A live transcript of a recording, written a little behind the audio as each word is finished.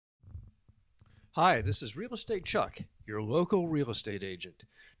Hi, this is Real Estate Chuck, your local real estate agent.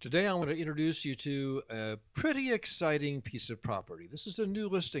 Today I want to introduce you to a pretty exciting piece of property. This is a new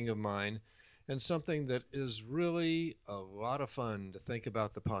listing of mine and something that is really a lot of fun to think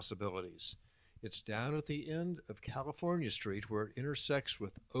about the possibilities. It's down at the end of California Street where it intersects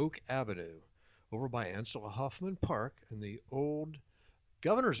with Oak Avenue over by Ansel Hoffman Park and the old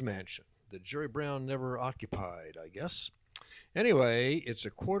governor's mansion that Jerry Brown never occupied, I guess. Anyway, it's a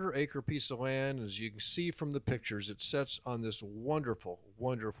quarter-acre piece of land. As you can see from the pictures, it sits on this wonderful,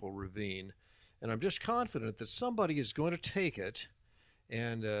 wonderful ravine. And I'm just confident that somebody is going to take it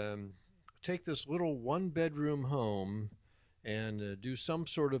and take this little one-bedroom home and do some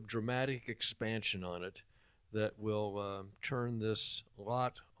sort of dramatic expansion on it that will turn this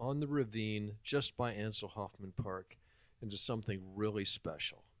lot on the ravine just by Ansel Hoffman Park into something really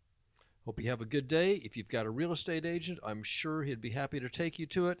special. Hope you have a good day. If you've got a real estate agent, I'm sure he'd be happy to take you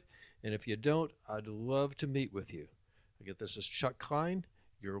to it. And if you don't, I'd love to meet with you. Again, this is Chuck Klein,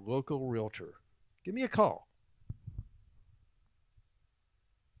 your local realtor. Give me a call,